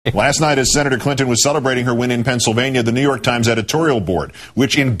Last night, as Senator Clinton was celebrating her win in Pennsylvania, the New York Times editorial board,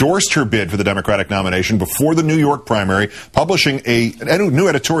 which endorsed her bid for the Democratic nomination before the New York primary, publishing a new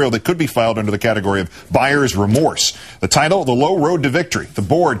editorial that could be filed under the category of buyer's remorse. The title, The Low Road to Victory. The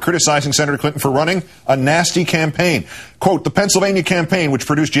board criticizing Senator Clinton for running a nasty campaign. Quote, the Pennsylvania campaign, which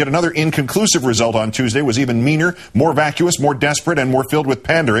produced yet another inconclusive result on Tuesday, was even meaner, more vacuous, more desperate, and more filled with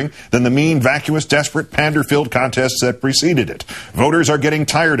pandering than the mean, vacuous, desperate, pander-filled contests that preceded it. Voters are getting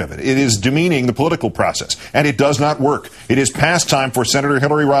tired of it. It is demeaning the political process, and it does not work. It is past time for Senator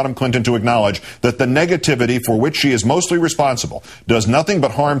Hillary Rodham Clinton to acknowledge that the negativity for which she is mostly responsible does nothing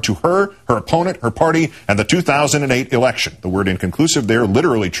but harm to her, her opponent, her party, and the 2008 election. The word inconclusive there,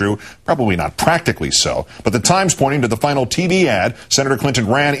 literally true, probably not practically so, but the Times pointing to the final TV ad Senator Clinton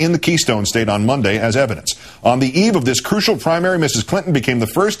ran in the Keystone State on Monday as evidence. On the eve of this crucial primary, Mrs. Clinton became the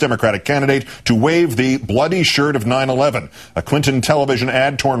first Democratic candidate to wave the bloody shirt of 9/11. A Clinton television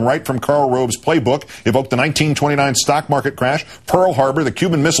ad torn right from Karl Rove's playbook evoked the 1929 stock market crash, Pearl Harbor, the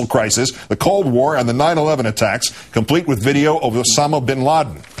Cuban Missile Crisis, the Cold War, and the 9/11 attacks, complete with video of Osama bin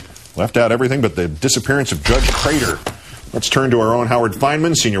Laden. Left out everything but the disappearance of Judge Crater. Let's turn to our own Howard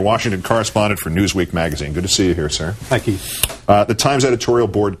Fineman, senior Washington correspondent for Newsweek magazine. Good to see you here, sir. Thank you. The Times editorial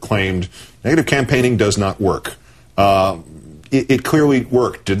board claimed negative campaigning does not work. It clearly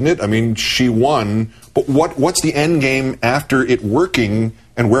worked, didn't it? I mean, she won, but what's the end game after it working,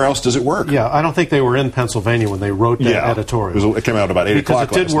 and where else does it work? Yeah, I don't think they were in Pennsylvania when they wrote that editorial. It came out about 8 o'clock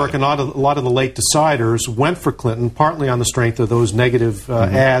because it did work, and a lot of the late deciders went for Clinton, partly on the strength of those negative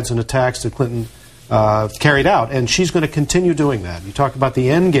ads and attacks that Clinton carried out, and she's going to continue doing that. You talk about the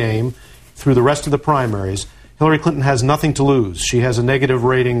end game through the rest of the primaries. Hillary Clinton has nothing to lose. She has a negative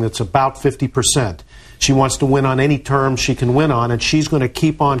rating that's about 50%. She wants to win on any terms she can win on, and she's going to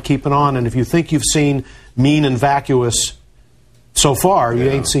keep on keeping on. And if you think you've seen mean and vacuous so far, you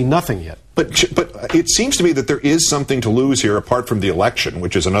ain't seen nothing yet. But it seems to me that there is something to lose here apart from the election,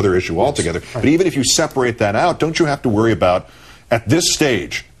 which is another issue altogether. Right. But even if you separate that out, don't you have to worry about, at this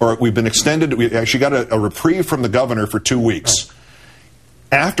stage, or we've been extended, we actually got a reprieve from the governor for 2 weeks.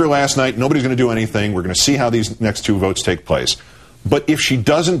 Right. After last night, nobody's going to do anything. We're going to see how these next two votes take place. But if she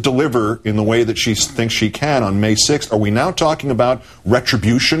doesn't deliver in the way that she thinks she can on May 6th, are we now talking about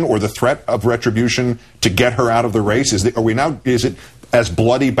retribution or the threat of retribution to get her out of the race? Is it as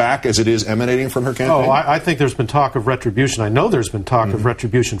bloody back as it is emanating from her campaign? Oh, I think there's been talk of retribution. I know there's been talk of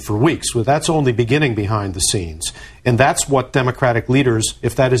retribution for weeks. Well, that's only beginning behind the scenes. And that's what Democratic leaders,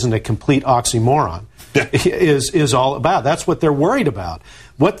 if that isn't a complete oxymoron, is all about. That's what they're worried about.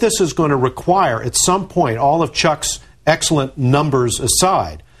 What this is going to require at some point, all of Chuck's excellent numbers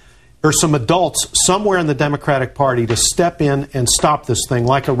aside, are some adults somewhere in the Democratic Party to step in and stop this thing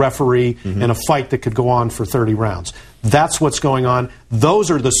like a referee in a fight that could go on for 30 rounds. That's what's going on. Those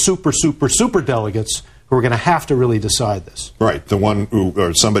are the super delegates who are going to have to really decide this. Right. The one who,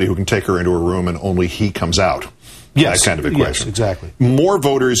 or somebody who can take her into a room and only he comes out. Yes. That kind of equation. Yes, exactly. More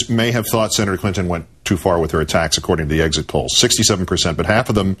voters may have thought Senator Clinton went too far with her attacks, according to the exit polls. 67%, but half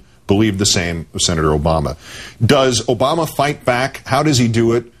of them believe the same of Senator Obama. Does Obama fight back? How does he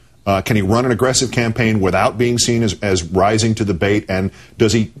do it? Can he run an aggressive campaign without being seen as rising to the bait? And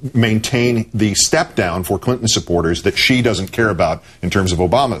does he maintain the step down for Clinton supporters that she doesn't care about in terms of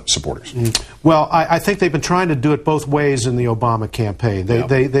Obama supporters? Well, I think they've been trying to do it both ways in the Obama campaign.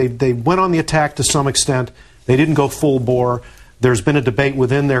 They went on the attack to some extent. They didn't go full bore. There's been a debate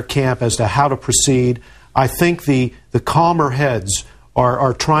within their camp as to how to proceed. I think the calmer heads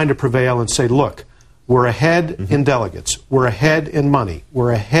are trying to prevail and say, look, we're ahead in delegates. We're ahead in money.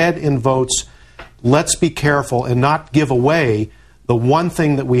 We're ahead in votes. Let's be careful and not give away the one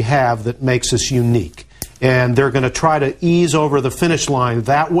thing that we have that makes us unique. And they're going to try to ease over the finish line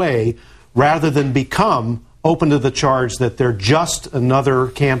that way rather than become open to the charge that they're just another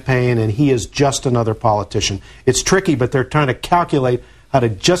campaign and he is just another politician. It's tricky, but they're trying to calculate how to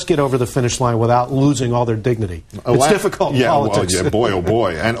just get over the finish line without losing all their dignity. It's difficult in politics. Well, yeah, boy, oh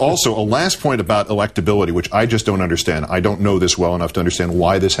boy. And also, a last point about electability, which I just don't understand. I don't know this well enough to understand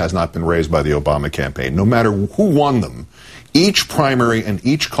why this has not been raised by the Obama campaign. No matter who won them, each primary and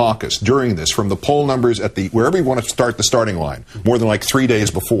each caucus during this, from the poll numbers at wherever you want to start the starting line, more than like 3 days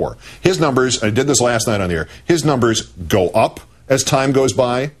before, his numbers, I did this last night on the air, his numbers go up as time goes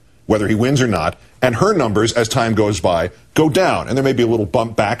by, whether he wins or not, and her numbers, as time goes by, go down. And there may be a little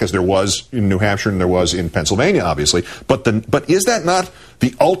bump back, as there was in New Hampshire and there was in Pennsylvania, obviously. But is that not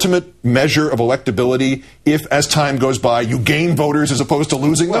the ultimate measure of electability if, as time goes by, you gain voters as opposed to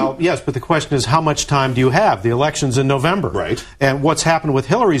losing them? Well, yes, but the question is, how much time do you have? The election's in November. Right. And what's happened with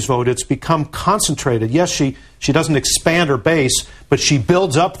Hillary's vote, it's become concentrated. Yes, she doesn't expand her base, but she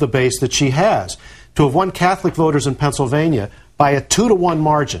builds up the base that she has. To have won Catholic voters in Pennsylvania by a 2-to-1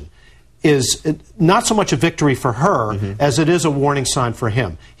 margin is not so much a victory for her as it is a warning sign for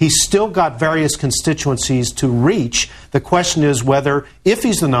him. He's still got various constituencies to reach. The question is whether, if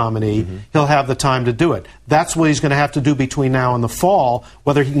he's the nominee, he'll have the time to do it. That's what he's going to have to do between now and the fall.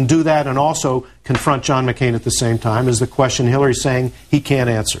 Whether he can do that and also confront John McCain at the same time is the question Hillary's saying he can't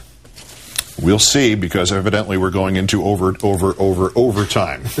answer. We'll see, because evidently we're going into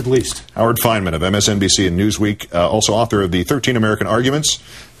overtime. At least. Howard Fineman of MSNBC and Newsweek, also author of the 13 American Arguments.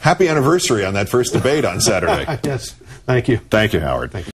 Happy anniversary on that first debate on Saturday. Yes. Thank you. Thank you, Howard. Thank you.